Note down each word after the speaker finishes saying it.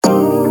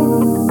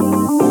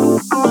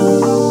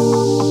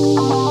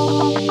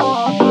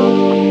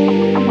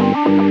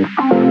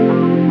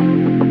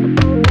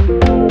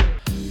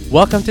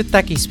Welcome to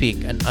Techie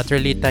Speak, an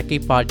utterly techie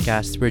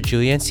podcast where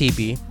Julian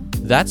CB,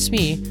 that's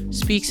me,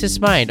 speaks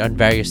his mind on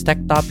various tech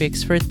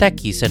topics for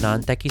techies and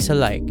non-techies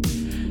alike.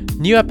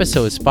 New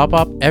episodes pop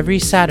up every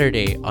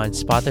Saturday on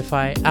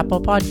Spotify,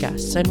 Apple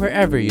Podcasts, and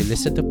wherever you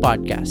listen to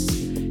podcasts.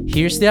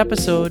 Here's the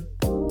episode.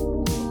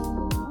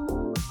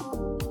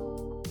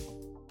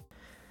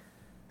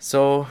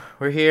 So,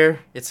 we're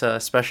here. It's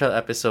a special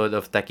episode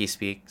of Techie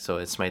Speak,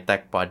 so it's my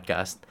tech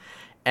podcast.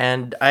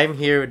 And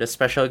I'm here with a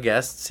special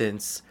guest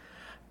since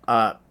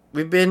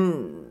we've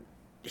been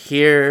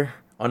here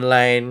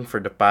online for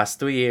the past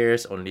 2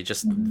 years. Only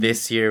just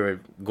this year we're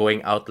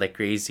going out like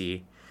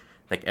crazy.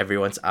 Like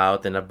everyone's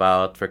out and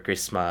about for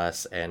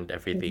Christmas and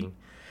everything.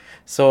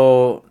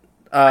 So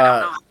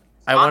I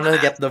want to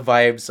get the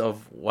vibes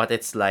of what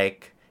it's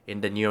like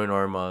in the new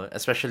normal,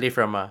 especially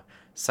from a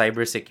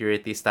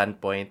cybersecurity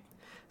standpoint.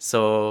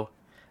 So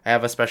I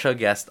have a special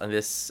guest on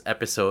this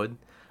episode.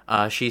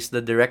 She's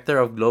the Director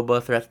of Global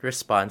Threat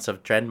Response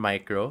of Trend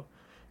Micro.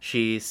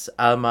 She's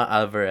Alma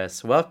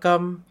Alvarez.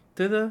 Welcome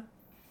to the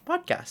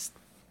podcast.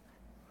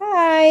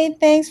 Hi,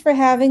 thanks for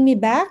having me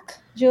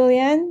back,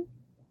 Julian.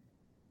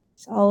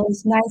 It's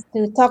always nice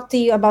to talk to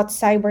you about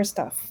cyber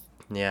stuff.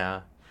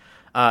 Yeah.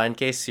 In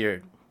case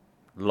you're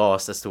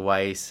lost as to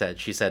why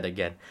she said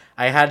again,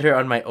 I had her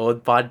on my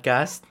old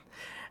podcast.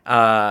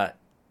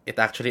 It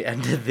actually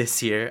ended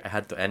this year. I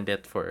had to end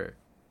it for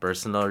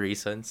personal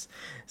reasons.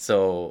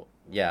 So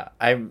yeah,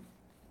 I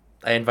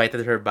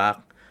invited her back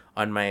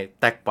on my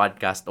tech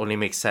podcast. Only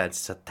makes sense.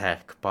 It's a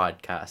tech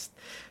podcast.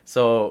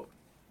 So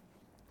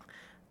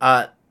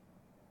uh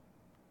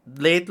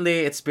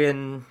lately it's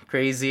been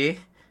crazy.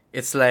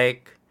 It's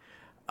like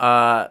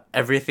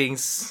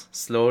everything's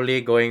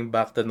slowly going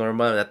back to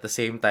normal. At the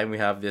same time, we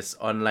have this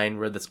online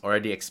world that's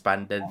already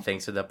expanded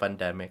thanks to the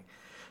pandemic.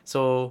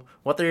 So,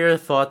 what are your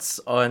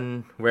thoughts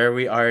on where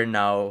we are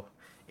now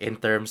in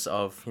terms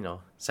of,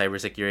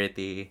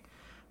 cybersecurity,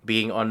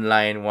 being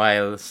online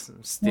while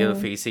still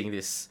Mm. facing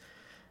this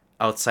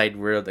outside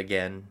world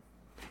again?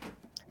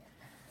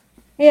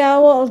 Yeah,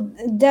 well,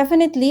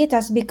 definitely it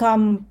has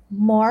become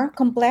more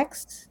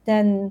complex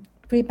than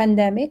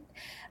pre-pandemic.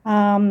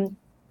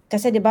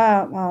 Kasi 'di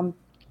ba,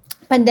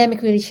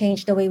 pandemic really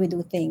changed the way we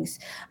do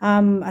things.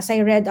 As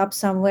I read up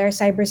somewhere,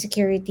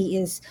 cybersecurity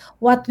is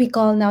what we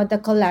call now the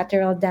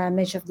collateral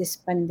damage of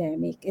this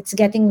pandemic. It's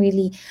getting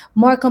really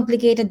more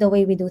complicated the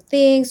way we do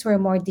things.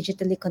 We're more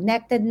digitally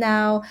connected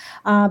now.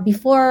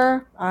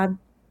 Before,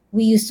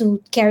 we used to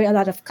carry a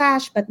lot of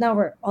cash, but now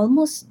we're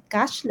almost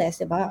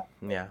cashless, diba?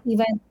 Yeah.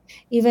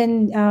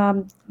 Even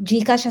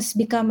GCash has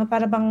become a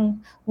parang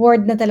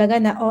word na talaga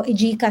na, oh,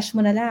 i-GCash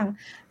mo na lang.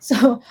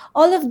 So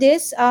all of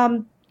this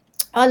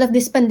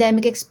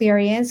pandemic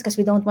experience, because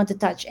we don't want to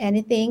touch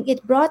anything,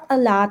 it brought a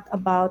lot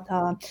of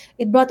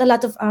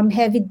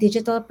heavy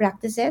digital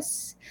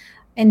practices,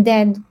 and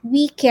then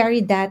we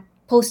carried that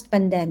post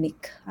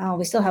pandemic.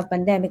 We still have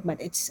pandemic,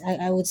 but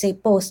I would say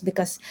post,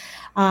 because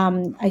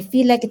I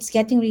feel like it's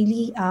getting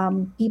really,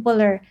 people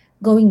are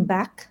going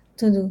back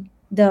to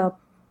the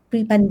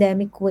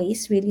pre-pandemic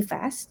ways really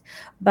fast,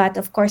 but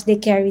of course they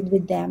carried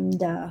with them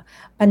the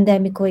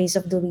pandemic ways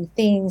of doing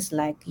things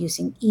like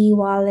using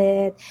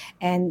e-wallet.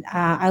 And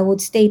I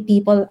would say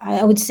people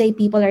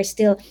are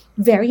still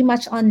very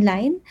much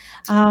online.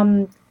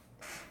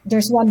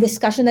 There's one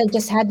discussion I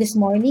just had this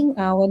morning,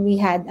 when we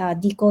had a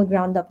decode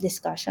roundup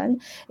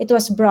discussion. It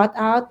was brought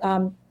out,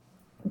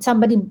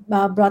 somebody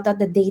brought out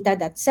the data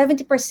that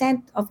 70%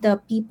 of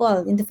the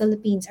people in the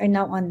Philippines are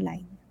now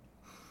online,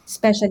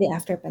 especially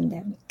after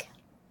pandemic.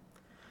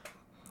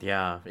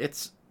 Yeah.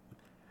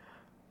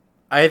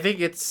 I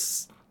think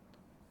it's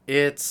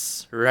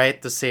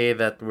right to say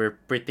that we're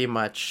pretty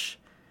much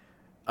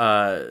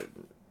uh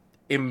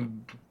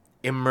Im-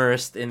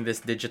 immersed in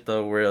this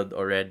digital world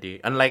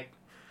already. Unlike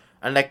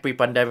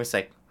pre-pandemic, it's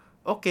like,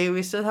 okay,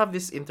 we still have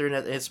this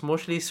internet. It's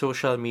mostly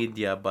social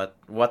media, but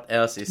True. what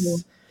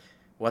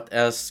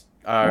else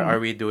are Yeah.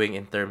 we doing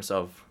in terms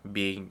of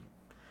being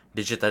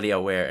digitally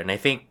aware? And I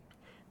think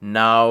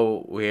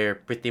now we're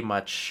pretty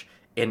much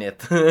in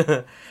it.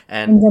 In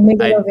And the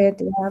middle I of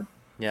it, yeah.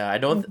 yeah, I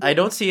Mhm.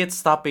 don't see it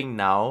stopping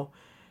now,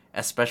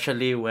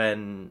 especially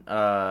when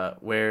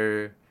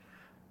we're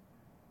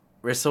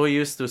so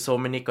used to so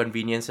many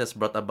conveniences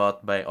brought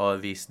about by all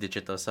these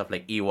digital stuff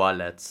like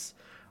e-wallets,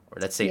 or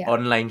let's say Yeah.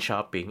 online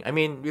shopping. I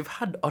mean, we've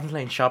had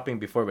online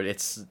shopping before, but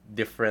it's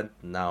different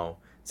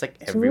now. It's like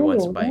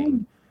everyone's True. Yeah.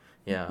 buying.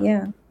 Yeah.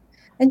 Yeah.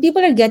 And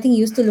people are getting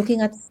used to looking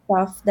at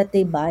stuff that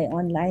they buy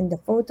online, the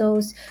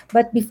photos.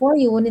 But before,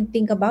 you wouldn't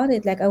think about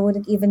it. Like, I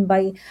wouldn't even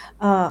buy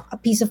a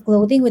piece of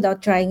clothing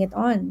without trying it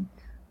on.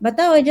 But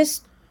now I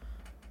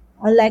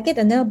like it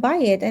and I'll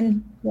buy it,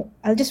 and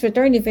I'll just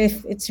return if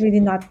it's really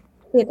not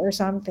fit or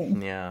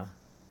something. Yeah.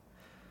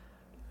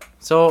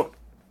 So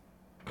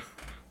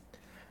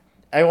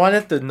I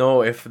wanted to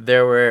know if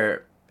there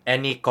were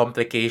any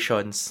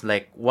complications,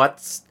 like what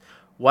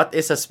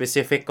is a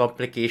specific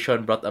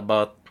complication brought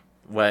about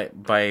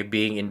by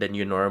being in the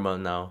new normal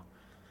now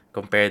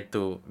compared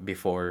to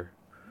before.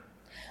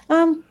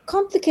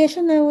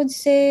 Complication, I would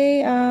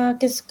say,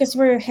 because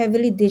we're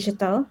heavily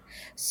digital.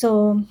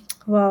 So,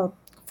 well,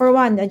 for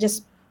one, I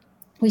just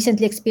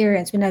recently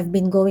experienced when I've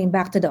been going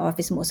back to the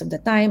office most of the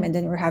time, and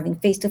then we're having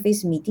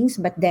face-to-face meetings.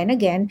 But then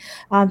again,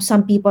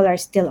 some people are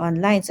still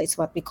online, so it's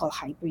what we call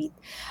hybrid.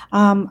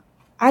 Um,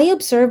 I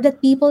observe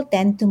that people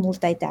tend to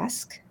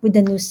multitask with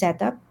the new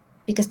setup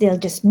because they'll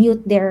just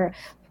mute their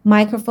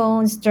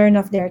microphones, turn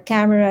off their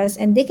cameras,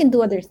 and they can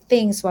do other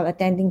things while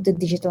attending to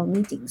digital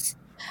meetings.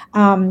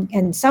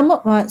 And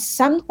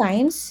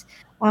sometimes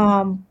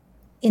um,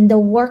 in the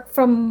work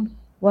from,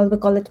 well, we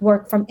call it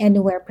work from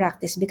anywhere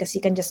practice, because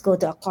you can just go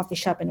to a coffee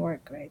shop and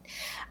work, right?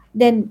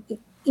 Then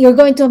you're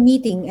going to a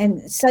meeting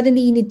and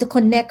suddenly you need to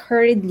connect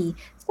hurriedly.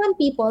 Some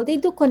people, they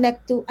do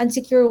connect to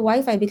unsecure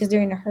Wi-Fi because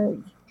they're in a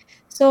hurry.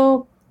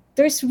 So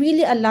there's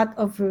really a lot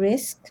of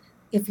risk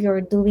if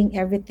you're doing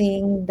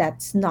everything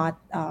that's not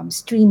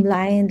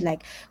streamlined,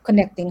 like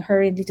connecting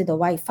hurriedly to the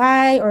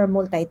Wi-Fi or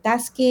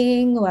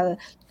multitasking while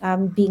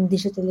being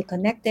digitally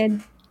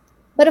connected.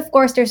 But of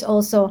course, there's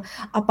also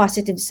a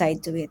positive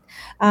side to it.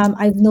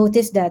 I've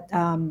noticed that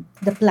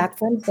the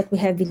platforms that we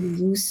heavily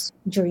use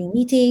during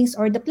meetings,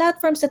 or the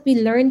platforms that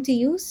we learn to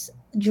use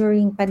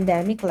during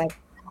pandemic, like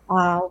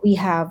we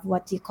have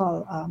what you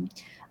call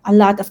a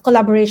lot of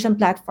collaboration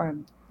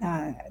platform.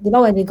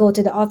 When we go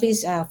to the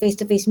office,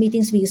 face-to-face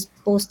meetings, we use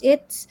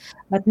post-its,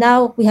 but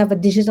now we have a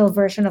digital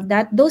version of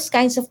that. Those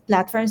kinds of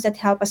platforms that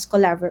help us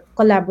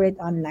collaborate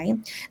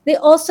online. They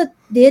also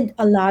did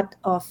a lot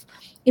of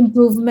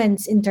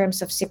improvements in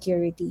terms of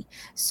security.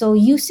 So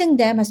using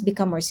them has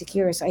become more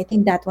secure. So I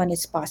think that one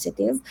is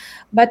positive.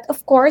 But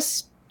of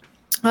course,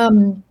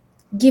 um,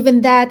 given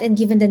that and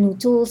given the new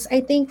tools,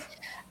 I think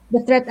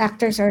the threat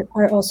actors are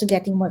also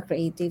getting more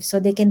creative.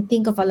 So they can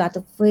think of a lot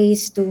of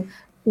ways to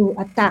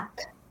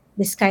attack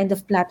this kind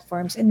of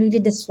platforms and really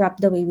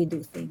disrupt the way we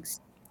do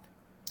things.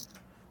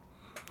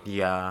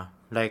 Yeah,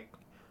 like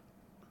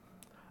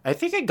I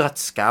think I got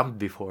scammed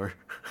before,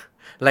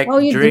 Oh, like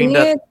you during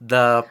did?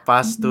 the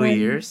past two Mhm.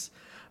 years,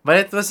 but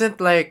it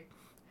wasn't like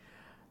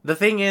the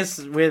thing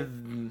is with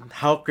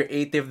how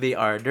creative they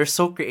are. They're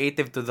so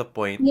creative to the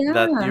point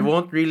that you Yeah.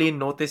 won't really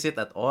notice it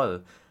at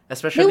all, They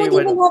especially won't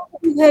even when have to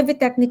be heavy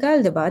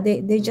technical, diba?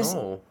 They just,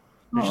 no,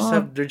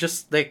 oh, they're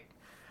just like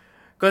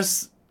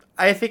because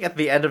I think at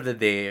the end of the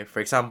day,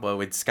 for example,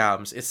 with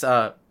scams,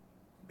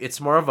 it's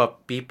more of a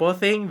people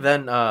thing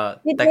than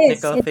a it is.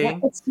 technical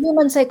thing. It's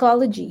human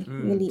psychology,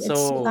 Mm, really. It's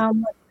so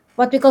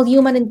what we call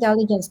human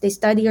intelligence. They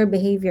study your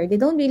behavior. They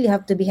don't really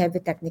have to be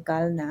heavy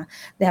technical na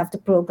they have to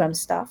program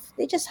stuff.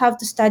 They just have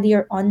to study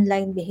your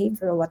online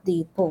behavior. What do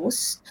you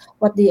post?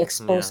 What do you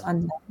expose yeah,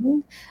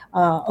 online?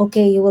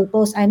 Okay, you will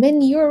post, I'm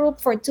in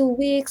Europe for 2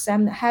 weeks.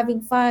 I'm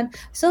having fun.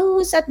 So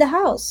who's at the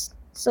house?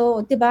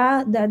 So,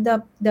 diba,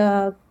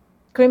 the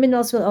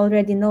criminals will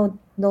already know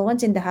no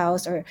one's in the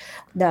house, or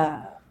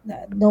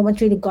no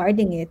one's really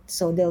guarding it,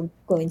 so they'll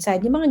go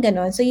inside. Yung mga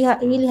ganon. So you mm,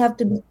 really have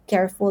to be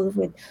careful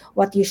with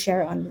what you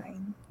share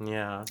online.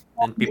 yeah,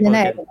 and Yun people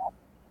na eh. can.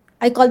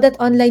 I call that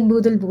online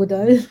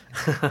budol-budol.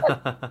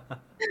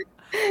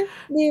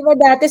 Di ba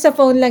dati sa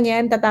phone lang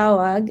yan,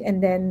 tatawag, and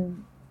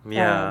then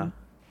Yeah. um,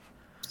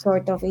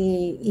 sort of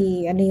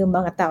ano yung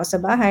mga tao sa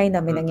bahay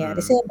na may nangyari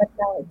Mm-mm. sa'yo, but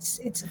now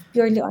it's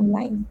purely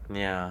online.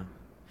 Yeah.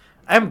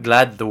 I'm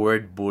glad the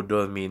word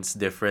budol means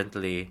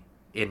differently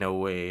in a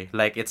way.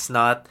 Like it's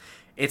not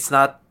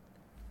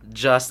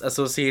just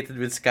associated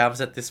with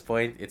scams at this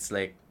point. It's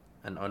like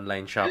an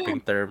online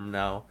shopping term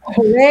now.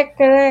 Correct,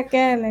 correct.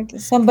 Yeah, like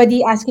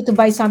somebody asks you to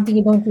buy something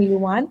you don't really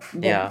want,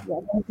 then Yeah.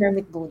 yeah, don't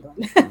term it budol.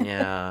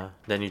 Yeah.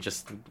 Then you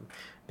just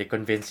they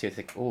convince you it's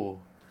like,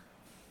 oh,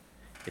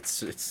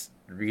 it's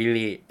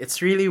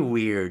really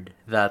weird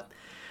that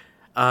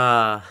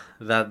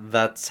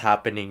that's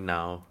happening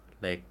now.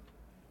 Like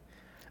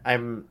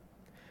I'm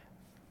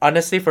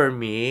honestly for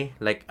me,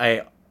 like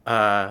I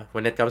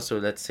when it comes to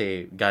let's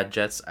say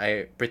gadgets,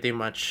 I pretty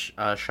much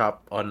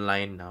shop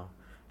online now.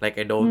 Like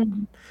I don't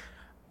Mm,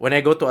 when I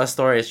go to a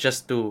store, it's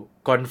just to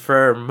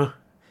confirm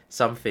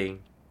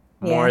something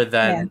yeah, more yeah.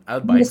 than I'll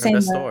I'm buy the from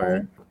the same way. store.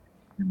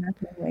 I'm the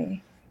same way.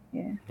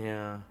 Yeah.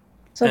 Yeah.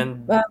 So,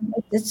 And for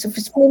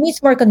me,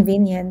 it's more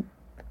convenient.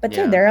 But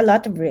yeah, yeah. there are a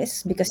lot of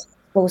risks because you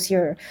expose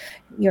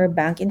your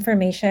bank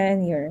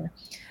information,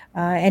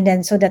 and then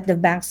so that the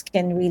banks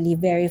can really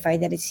verify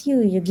that it's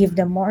you, you give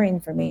them more Yeah.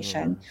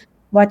 information.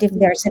 What if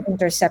there's an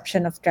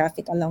interception of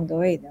traffic along the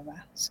way,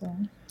 diba? So,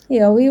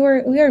 yeah, we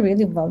are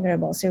really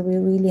vulnerable. So we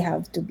really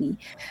have to be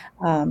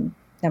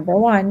number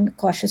one,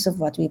 cautious of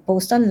what we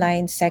post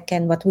online.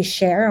 Second, what we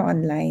share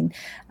online,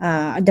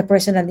 the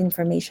personal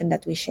information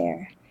that we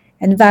share,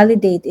 and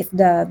validate if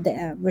the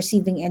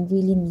receiving end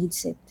really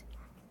needs it.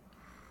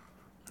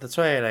 That's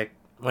why like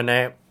when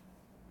I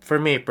for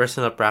me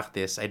personal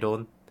practice, I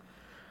don't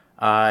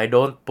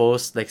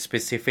post like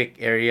specific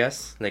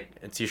areas. Like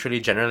it's usually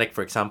general. Like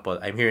for example,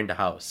 I'm here in the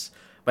house,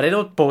 but I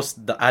don't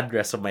post the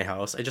address of my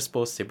house. I just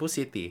post Cebu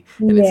City,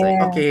 and it's like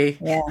Yeah, okay,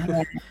 yeah,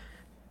 yeah.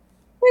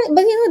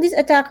 But these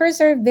attackers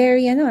are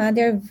very, they're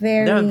they're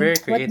very very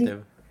what do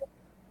creative.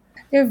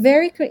 They're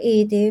very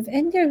creative,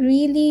 and they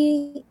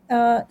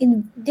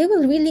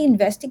will really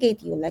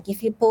investigate you. Like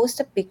if you post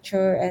a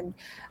picture, and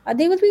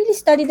they will really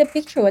study the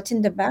picture, what's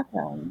in the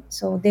background,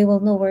 so they will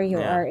know where you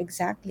Yeah, are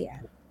exactly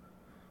at.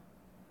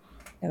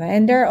 Diba?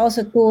 And there are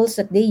also tools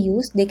that they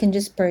use. They can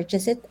just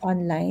purchase it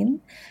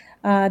online.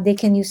 They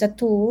can use a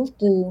tool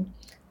to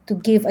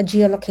give a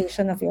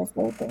geolocation of your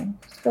photo.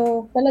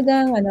 So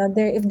talagang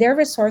if they're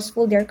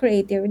resourceful, they're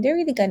creative, they're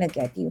really gonna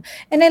get you.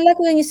 And I like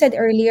when you said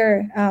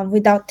earlier,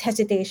 without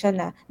hesitation,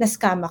 na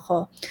scam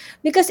ako,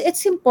 because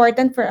it's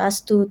important for us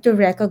to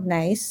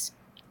recognize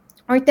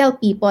or tell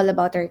people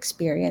about our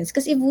experience.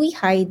 Because if we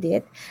hide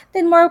it,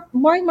 then more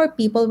and more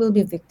people will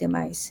be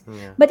victimized.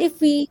 yeah, But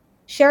if we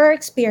share our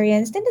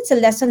experience, then it's a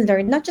lesson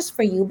learned, not just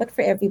for you, but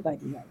for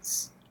everybody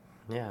else.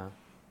 yeah.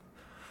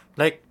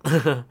 Like,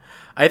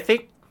 I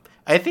think,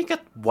 I think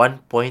at one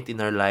point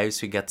in our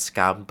lives we get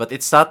scammed, but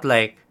it's not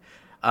like,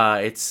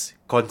 it's Yeah,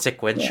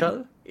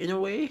 consequential in a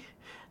way.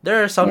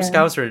 There are some yeah.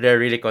 scams where they're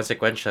really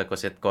consequential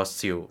because it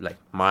costs you like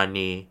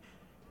money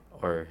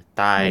or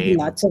Maybe time.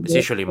 lots of It's it.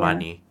 usually Yeah.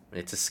 money.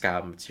 It's a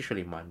scam. It's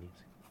usually money.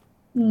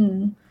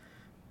 Mm,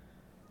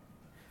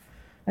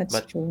 that's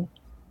But true.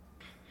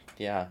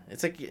 yeah,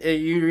 it's like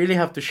you really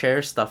have to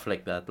share stuff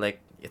like that.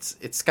 Like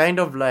it's kind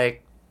of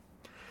like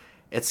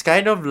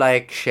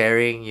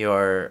sharing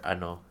your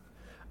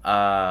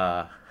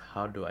uh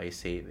how do I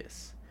say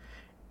this?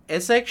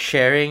 It's like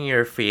sharing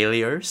your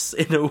failures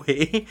in a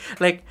way.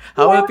 Like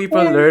Yeah, yeah.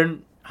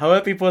 how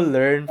will people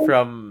learn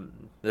from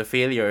the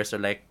failures, or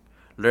like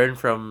learn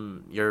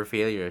from your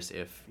failures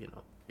if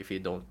if you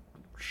don't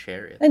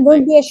share it. And don't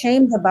Like be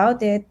ashamed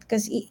about it,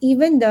 because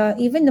even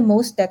the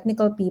most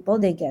technical people,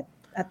 they get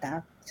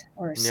attacked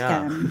or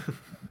yeah. scammed,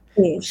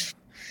 fish,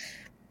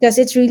 because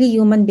it's really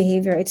human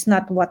behavior. It's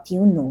not what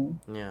you know.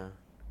 Yeah.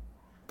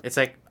 It's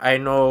like I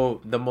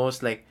know the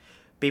most like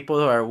people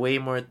who are way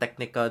more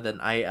technical than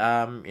I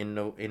am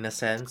in a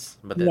sense,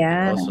 but then they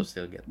Yeah, also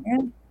still yeah,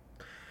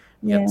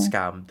 get yeah,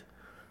 scammed.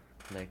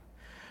 Like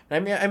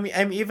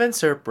I'm even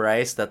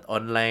surprised that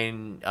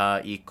online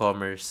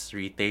e-commerce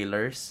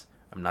retailers,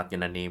 I'm not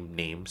gonna name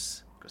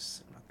names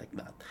because I'm not like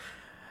that,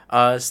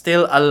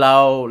 still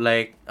allow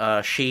like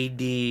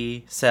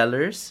shady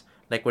sellers,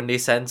 like when they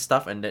send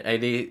stuff and then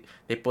they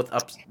put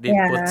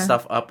yeah.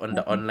 stuff up on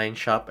the You online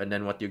shop, and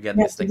then what you get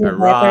have is to like do a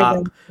better than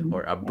rock them.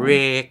 or a Yeah,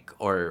 brick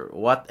or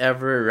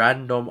whatever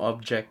random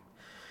object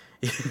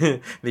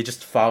they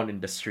just found in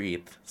the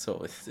street.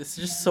 So it's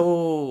just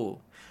so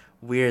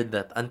weird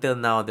that until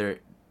now the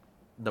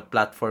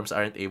platforms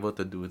aren't able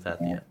to do that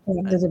yeah. yet. You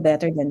have I, to do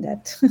better than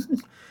that.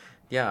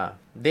 yeah,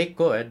 they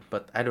could,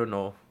 but I don't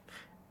know.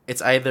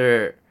 It's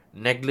either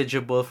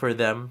negligible for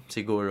them,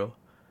 siguro,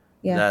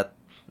 Yeah. that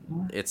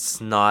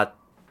it's not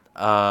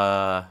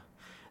uh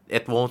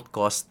it won't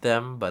cost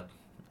them, but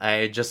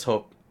I just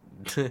hope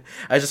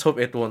I just hope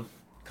it won't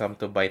come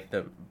to bite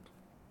them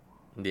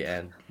in the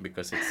end,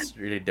 because it's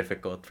really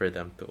difficult for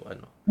them to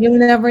You'll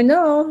never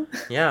know.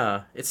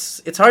 yeah,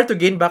 it's hard to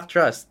gain back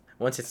trust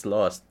once it's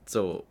lost.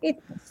 So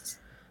It is.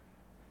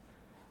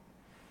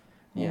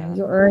 Yeah, yeah,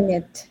 you earn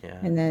it, yeah,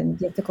 and then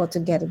difficult to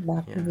get it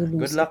back if yeah. you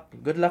Good lose it. luck,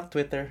 good luck,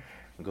 Twitter.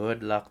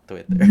 Good luck,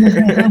 Twitter.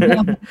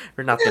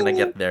 We're not gonna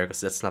get there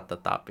because that's not the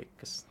topic.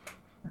 Because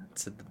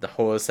it's the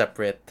whole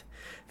separate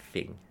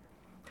thing.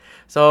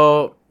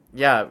 So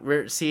yeah,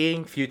 we're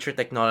seeing future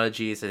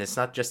technologies, and it's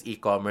not just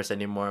e-commerce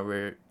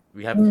anymore.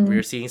 Mm,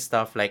 we're seeing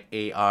stuff like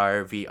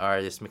AR,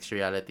 VR, this mixed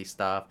reality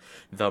stuff,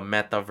 the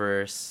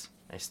metaverse.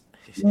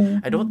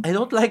 mm. I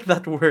don't like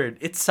that word.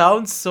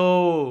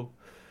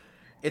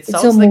 It It's so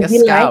sounds like a movie-like.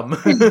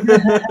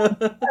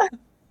 scam.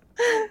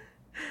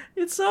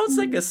 It sounds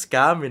like a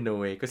scam in a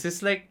way, because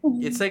it's like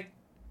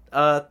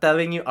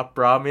telling you a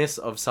promise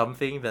of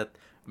something that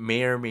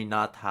may or may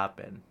not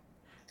happen,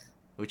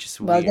 which is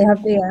Well, they weird.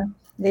 have to, yeah.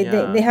 They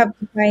Yeah. have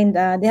to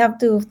they have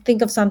to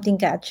think of something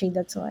catchy.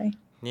 That's why.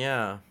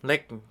 Yeah.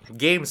 Like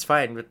games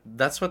fine, but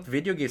that's what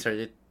video games are.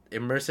 It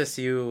immerses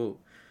you,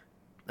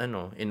 I don't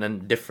know, in a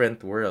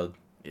different world.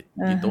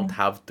 You don't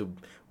Uh-huh. have to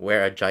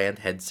wear a giant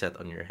headset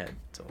on your head.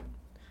 So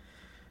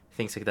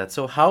things like that.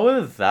 So how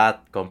will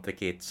that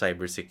complicate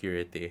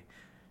cybersecurity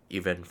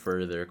even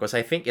further? Because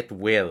I think it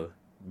will,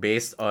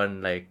 based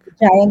on like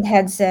Giant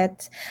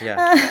headset. yeah.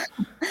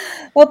 Uh,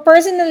 well,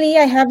 personally,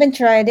 I haven't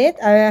tried it.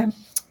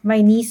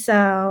 My niece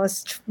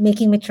was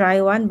making me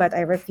try one, but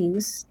I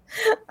refuse.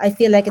 I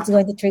feel like it's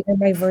going to trigger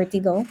my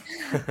vertigo.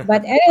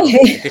 But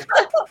anyway, Okay.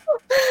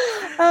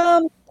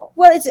 um,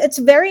 well, it's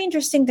very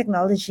interesting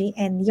technology,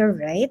 and you're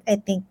right. I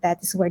think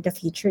that is where the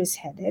future is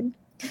headed.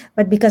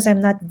 But because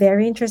I'm not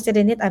very interested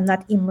in it, I'm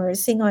not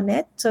immersing on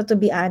it. So to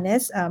be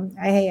honest,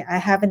 I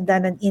haven't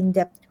done an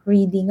in-depth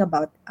reading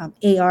about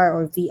AR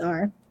or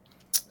VR.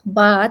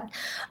 But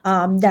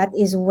that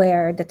is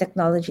where the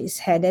technology is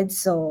headed.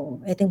 So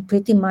I think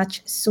pretty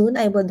much soon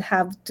I would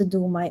have to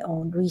do my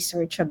own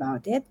research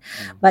about it.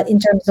 Mm. But in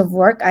terms of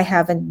work, I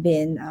haven't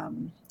been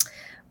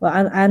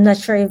well, I'm not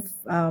sure if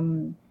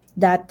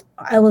that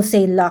I will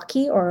say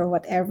lucky or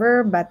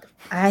whatever, but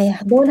I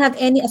don't have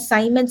any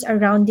assignments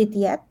around it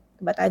yet.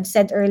 But I've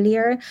said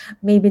earlier,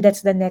 maybe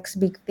that's the next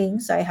big thing,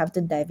 so I have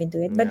to dive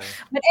into it. Yeah.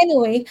 But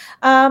anyway,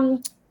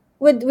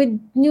 with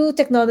new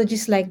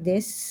technologies like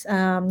this,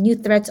 new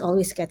threats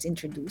always gets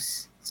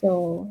introduced.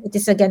 So it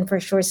is again for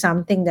sure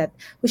something that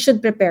we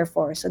should prepare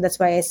for. So that's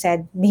why I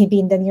said maybe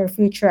in the near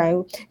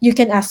future, you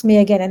can ask me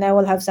again, and I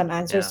will have some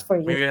answers Yeah. for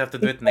you. Maybe we have to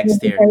do Because it I will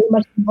next be year. very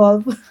much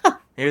involved.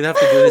 Maybe we have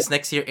to do this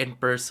next year in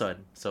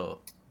person. So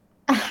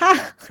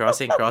Aha.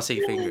 crossing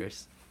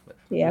fingers. But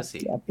we'll Yep,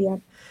 see. yep, yep.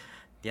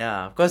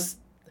 Yeah, because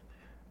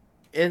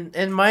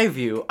in my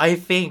view, I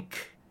think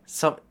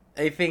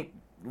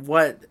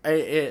what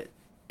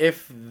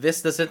if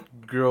this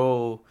doesn't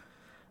grow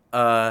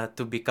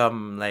to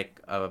become like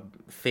a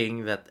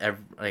thing that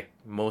like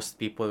most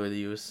people will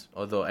use,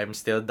 although I'm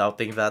still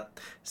doubting that,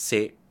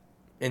 say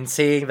in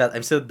saying that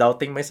I'm still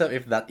doubting myself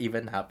if that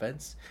even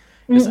happens,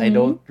 because Mm-mm. I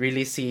don't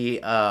really see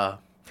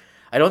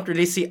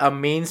a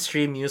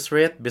mainstream use for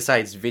it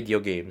besides video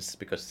games,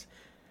 because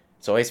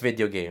it's always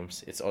video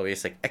games. It's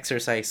always like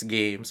exercise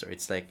games, or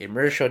it's like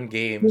immersion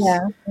games.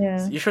 Yeah,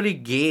 It's yeah. usually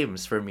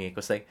games for me,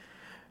 because like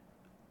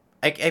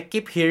I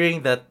keep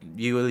hearing that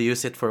you will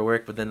use it for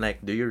work, but then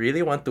like, do you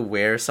really want to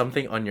wear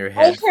something on your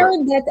I head for?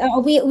 heard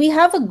that we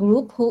have a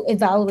group who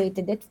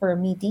evaluated it for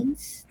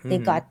meetings. They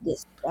Mm-hmm. got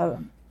this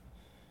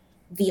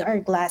VR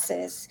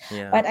glasses,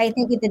 Yeah, but I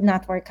think it did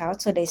not work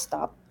out, so they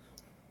stopped.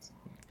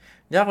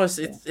 yeah, because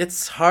Yeah.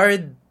 it's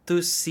hard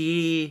to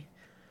see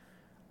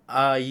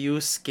a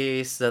use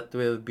case that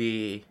will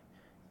be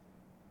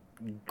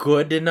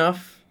good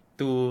enough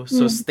to Mm.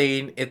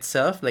 sustain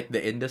itself, like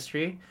the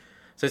industry.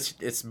 So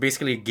it's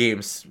basically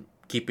games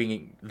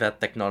keeping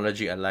that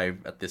technology alive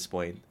at this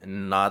point,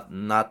 and not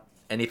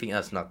anything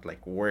else, not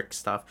like work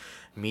stuff,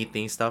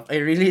 meeting stuff. I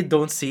really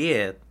don't see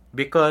it,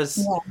 because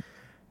Yeah.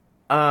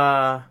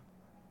 uh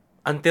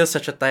until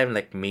such a time,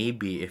 like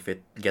maybe if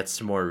it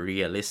gets more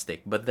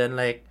realistic, but then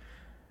like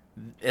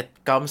it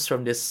comes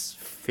from this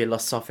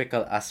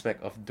philosophical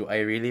aspect of, do I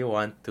really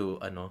want to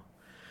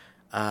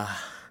uh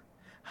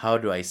how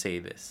do I say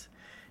this,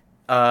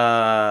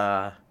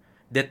 uh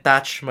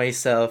detach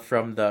myself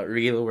from the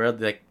real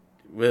world, like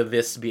will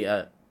this be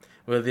a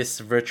will this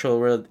virtual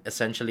world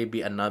essentially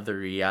be another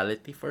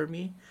reality for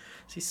me?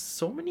 See,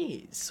 so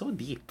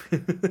deep.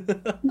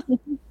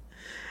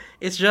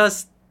 It's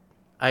just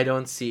I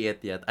don't see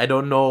it yet. I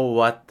don't know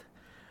what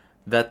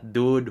that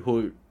dude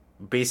who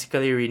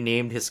basically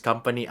renamed his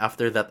company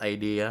after that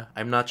idea.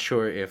 I'm not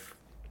sure if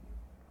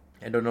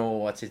I don't know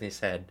what's in his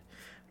head,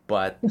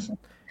 but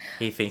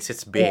he thinks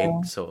it's big,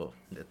 Yeah. so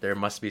there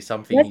must be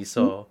something he Let's see.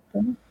 saw.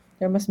 Yeah.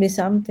 There must be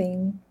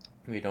something.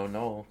 We don't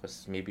know,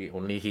 because maybe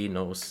only he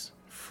knows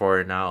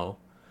for now.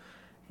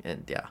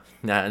 And yeah,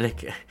 nah,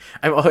 like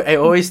I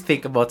always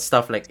think about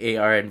stuff like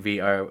AR and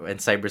VR and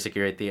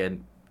cybersecurity,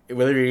 and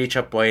will we reach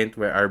a point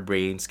where our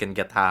brains can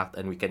get hacked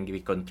and we can be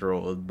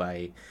controlled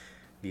by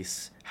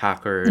these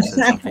hackers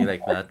and something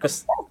like that?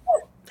 Because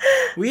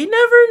we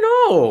never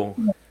know.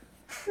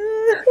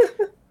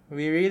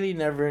 We really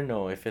never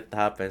know if it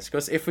happens.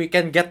 Because if we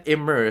can get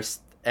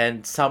immersed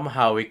and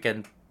somehow we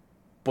can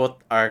put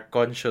our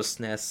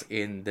consciousness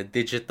in the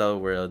digital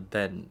world,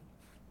 then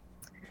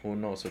who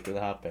knows what will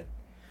happen.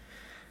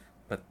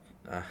 But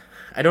uh,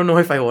 I don't know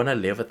if I want to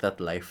live at that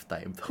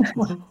lifetime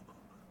though.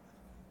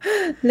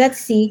 Let's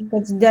see.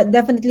 That's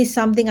definitely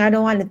something I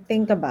don't want to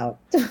think about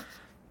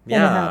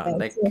when it Yeah, happens.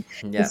 like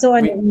It's yeah, so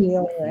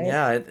unreal, right?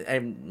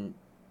 I'm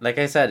like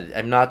I said,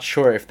 I'm not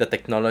sure if the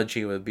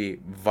technology will be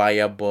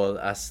viable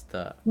as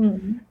the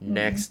Mm, mm.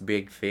 next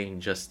big thing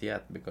just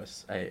yet,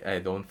 because I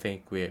don't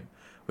think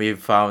we've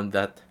found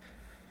that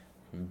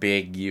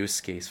big use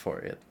case for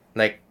it.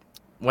 Like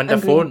when the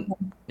Agree. phone,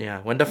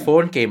 yeah, when the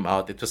phone came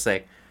out, it was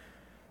like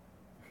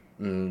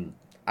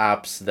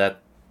apps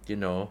that you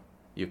know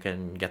you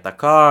can get a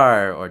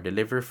car or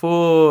deliver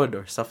food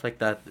or stuff like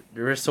that.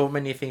 There were so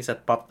many things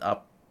that popped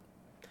up,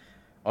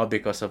 all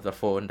because of the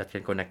phone that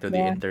can connect to the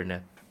Yeah.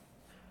 internet.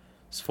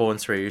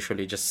 Phones were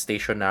usually just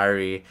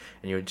stationary,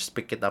 and you just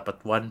pick it up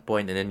at one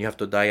point, and then you have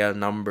to dial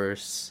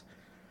numbers,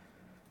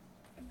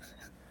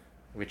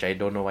 which I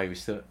don't know why we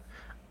still.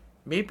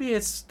 Maybe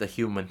it's the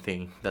human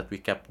thing that we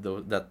kept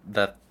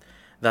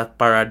that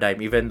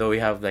paradigm, even though we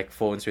have like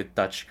phones with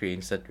touch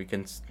screens, that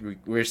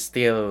we're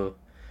still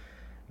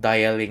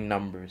dialing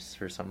numbers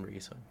for some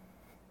reason.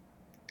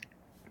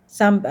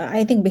 Some,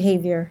 I think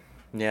behavior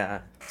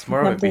Yeah, it's is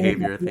more of a something we're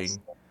not behavior used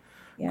thing. to.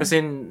 Yeah. Because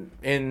in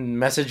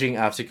messaging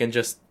apps, you can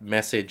just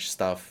message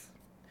stuff.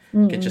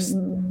 You can just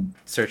Mm-mm-mm.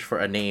 search for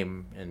a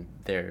name and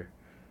there.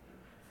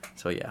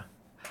 So yeah,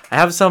 I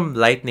have some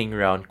lightning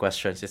round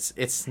questions.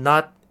 It's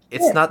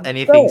Sure. not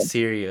anything Go.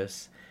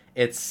 serious.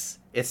 It's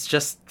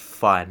just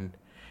fun,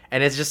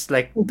 and it's just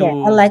like Okay.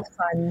 I two. like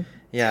fun.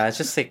 Yeah, it's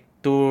just like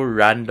two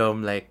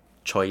random like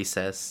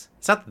choices.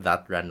 It's not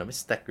that random.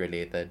 It's tech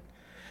related.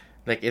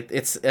 Like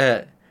it's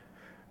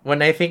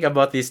when I think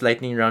about these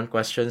lightning round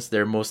questions,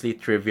 they're mostly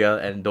trivial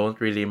and don't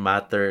really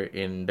matter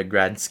in the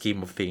grand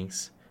scheme of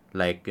things.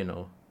 Like,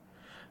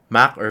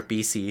 Mac or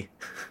PC.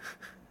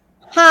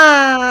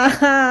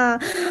 Ha!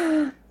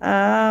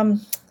 Ha.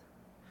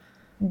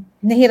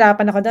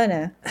 Nahirapan ako do'n,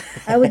 ah.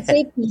 I would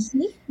say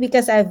PC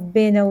because I've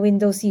been a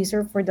Windows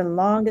user for the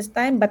longest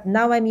time, but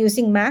now I'm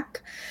using Mac.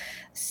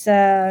 So,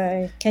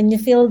 can you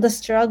feel the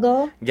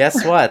struggle?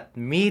 Guess what?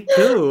 Me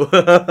too.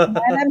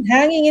 And I'm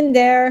hanging in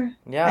there.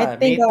 I Yeah,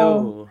 think me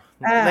too.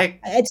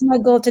 Like, it's my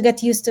goal to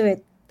get used to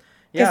it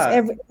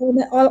because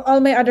yeah, all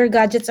my other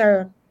gadgets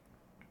are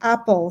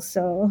Apple.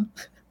 So,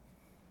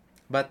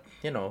 but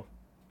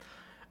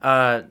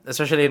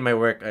especially in my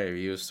work, I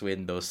use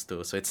Windows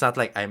too. So it's not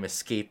like I'm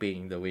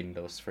escaping the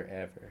Windows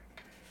forever.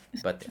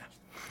 But yeah,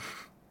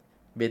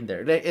 been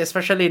there. Like,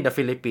 especially in the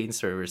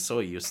Philippines where we're so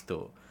used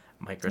to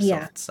yeah.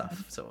 Microsoft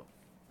stuff. So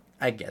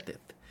I get it.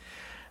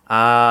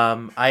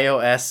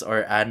 iOS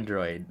or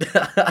Android?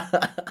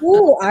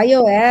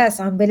 iOS.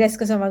 Ang bilis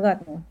ko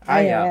sumagot, no?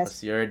 Yeah, iOS.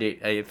 because you already,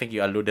 I think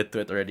you alluded to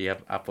it already. You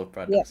have Apple Yeah,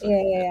 products, so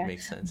yeah, yeah, it yeah.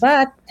 makes sense.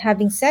 But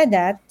having said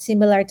that,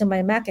 similar to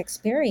my Mac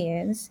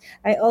experience,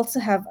 I also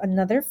have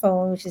another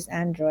phone which is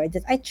Android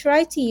that I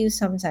try to use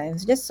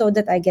sometimes just so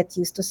that I get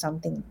used to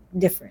something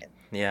different.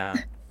 Yeah.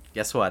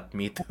 Guess what?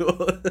 Me too.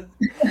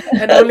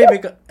 And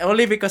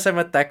only because I'm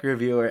a tech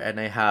reviewer and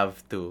I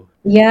have to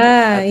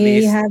Yeah, at you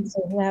least have to,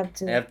 you have I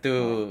to. have to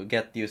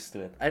get used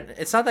to it.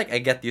 It's not like I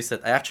get used to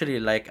it. I actually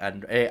like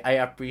and I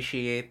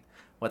appreciate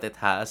what it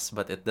has,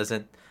 but it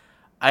doesn't.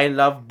 I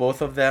love both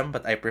of them,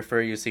 but I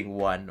prefer using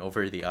one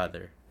over the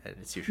other, and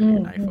it's usually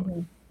an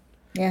iPhone.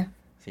 Mm-hmm. Yeah.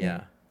 So,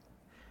 Yeah.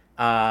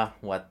 yeah.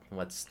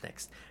 What's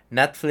next?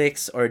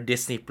 Netflix or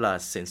Disney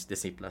Plus since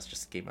Disney Plus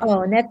just came out.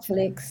 Oh,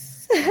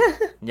 Netflix.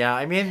 Yeah,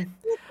 I mean,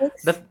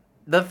 Netflix.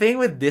 the thing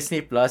with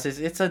Disney Plus is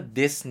it's a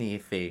Disney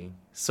thing.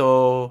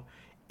 So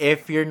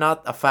if you're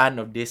not a fan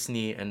of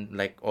Disney and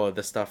like all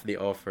the stuff they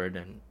offer,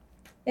 then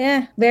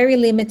Yeah, very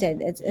limited.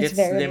 It's it's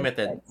very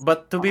limited. limited.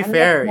 But to be Unlike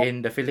fair, Netflix. in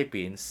the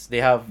Philippines, they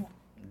have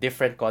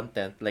different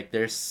content. Like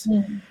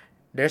Mm.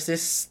 there's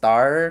this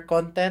star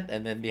content,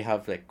 and then they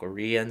have like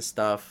Korean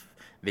stuff.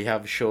 They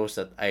have shows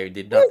that I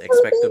did Yeah, not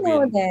expect to be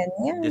Filipino in then.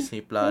 Yeah. Disney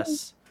Yeah.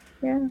 Plus.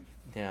 Yeah.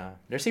 Yeah,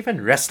 there's even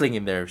wrestling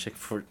in there. It's like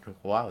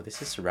wow, this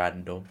is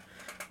random.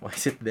 Why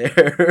is it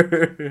there?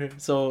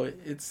 So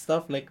it's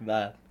stuff like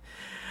that.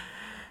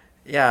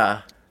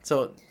 Yeah.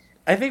 So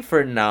I think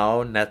for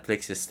now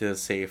Netflix is still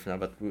safe now,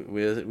 but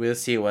we'll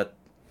see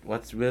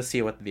we'll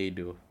see what they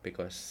do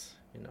because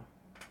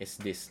it's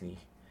Disney.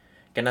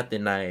 Cannot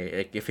deny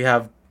like if you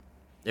have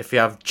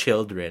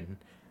children,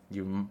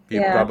 you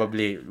Yeah.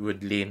 probably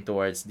would lean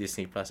towards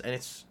Disney Plus, and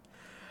it's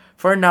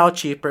for now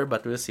cheaper,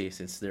 but we'll see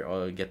since they're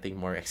all getting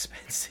more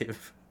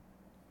expensive.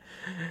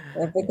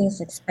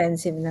 Everything's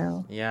expensive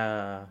now.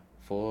 Yeah,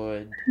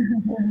 food,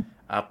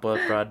 Apple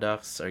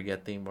products are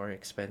getting more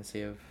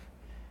expensive.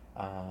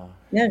 Yeah,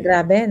 Yeah.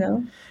 grabe,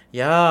 no?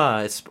 Yeah,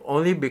 it's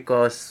only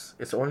because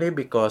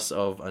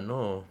of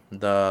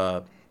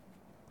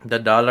the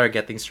dollar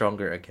getting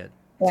stronger again.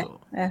 Yeah. So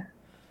Yeah.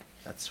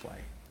 that's why.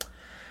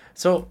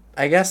 So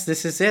I guess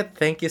this is it.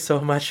 Thank you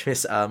so much,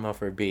 Miss Alma,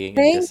 for being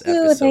in Thank this you.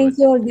 episode. Thank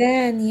you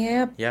again.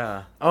 Yep.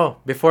 Yeah. Oh,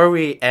 before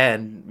we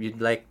end,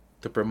 you'd like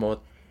to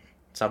promote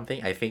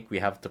something? I think we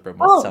have to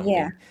promote Oh,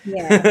 yeah. something.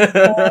 Yeah.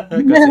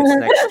 Because it's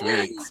next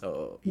week.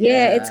 So,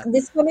 Yeah, it's yeah.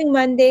 this coming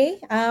Monday.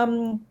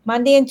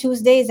 Monday and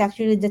Tuesday is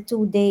actually the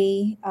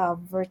 2-day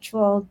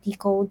virtual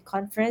Decode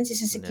conference.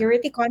 It's a Yeah.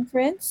 security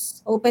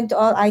conference open to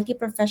all IT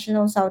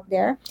professionals out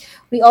there.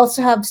 We also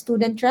have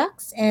student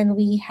tracks and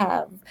we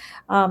have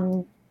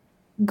um,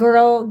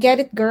 girl get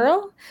it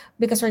girl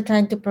because we're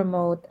trying to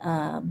promote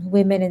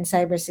women in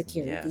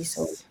cybersecurity.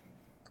 So Yes.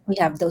 we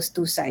have those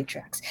two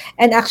sidetracks.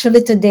 And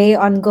actually today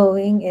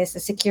ongoing is a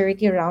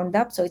security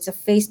roundup. So it's a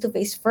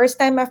face-to-face. First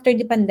time after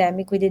the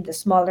pandemic, we did a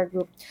smaller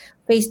group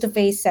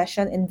face-to-face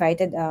session,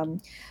 invited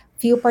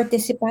few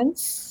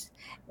participants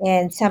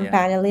and some Yeah.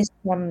 panelists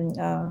from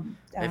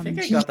I think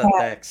I got a GCAT.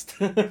 text.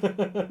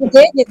 You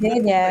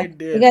did, yeah. I We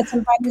did. got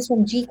some panelists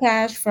from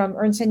GCash, from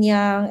Ernst&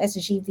 Young,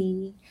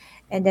 SGV,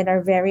 and then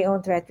our very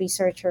own threat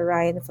researcher,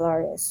 Ryan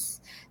Flores.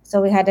 So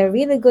we had a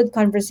really good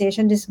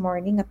conversation this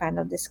morning, a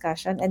panel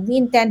discussion, and we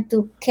intend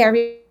to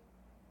carry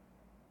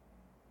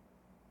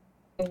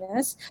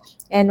us.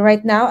 And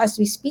right now, as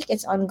we speak,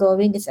 it's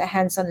ongoing. It's a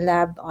hands-on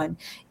lab on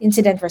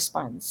incident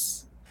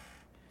response.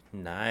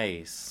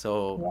 Nice.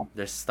 So, Yeah,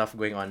 there's stuff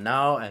going on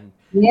now, and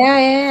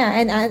yeah.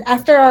 And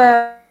after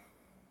our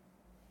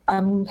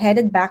I'm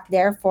headed back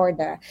there for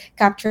the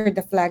Capture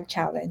the Flag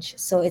challenge.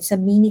 So it's a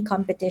mini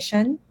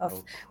competition of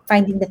oh,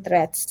 finding the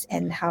threats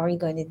and how are you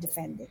going to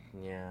defend it.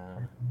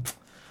 yeah.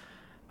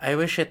 I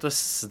wish it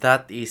was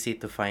that easy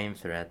to find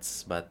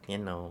threats, but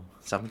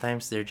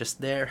sometimes they're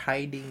just there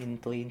hiding in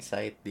plain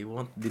sight. They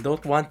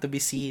don't want to be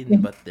seen,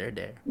 but they're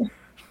there.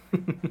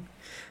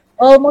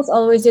 Almost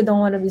always you don't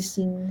want to be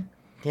seen.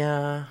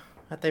 Yeah,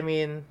 but I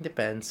mean,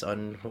 depends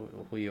on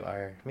who you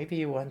are. Maybe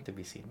you want to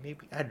be seen.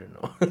 Maybe I don't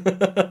know.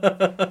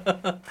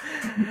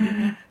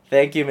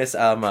 Thank you, Miss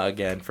Alma,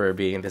 again for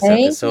being in this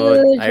Thank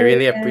episode. you, I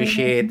really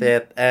appreciate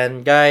Julian. it.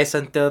 And guys,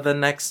 until the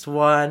next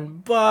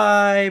one,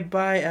 bye,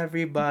 bye,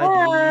 everybody.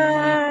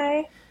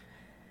 Bye.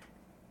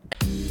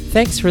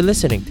 Thanks for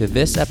listening to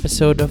this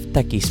episode of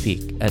Techie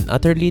Speak, an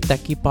Utterly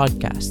Techie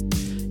podcast.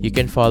 You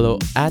can follow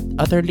at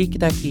Utterly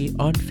Techie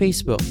on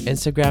Facebook,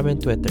 Instagram, and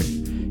Twitter.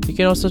 You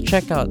can also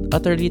check out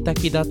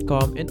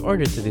utterlytechie.com in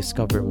order to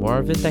discover more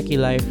of the techie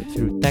life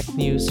through tech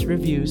news,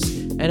 reviews,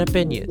 and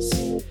opinions.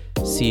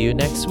 See you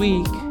next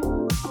week!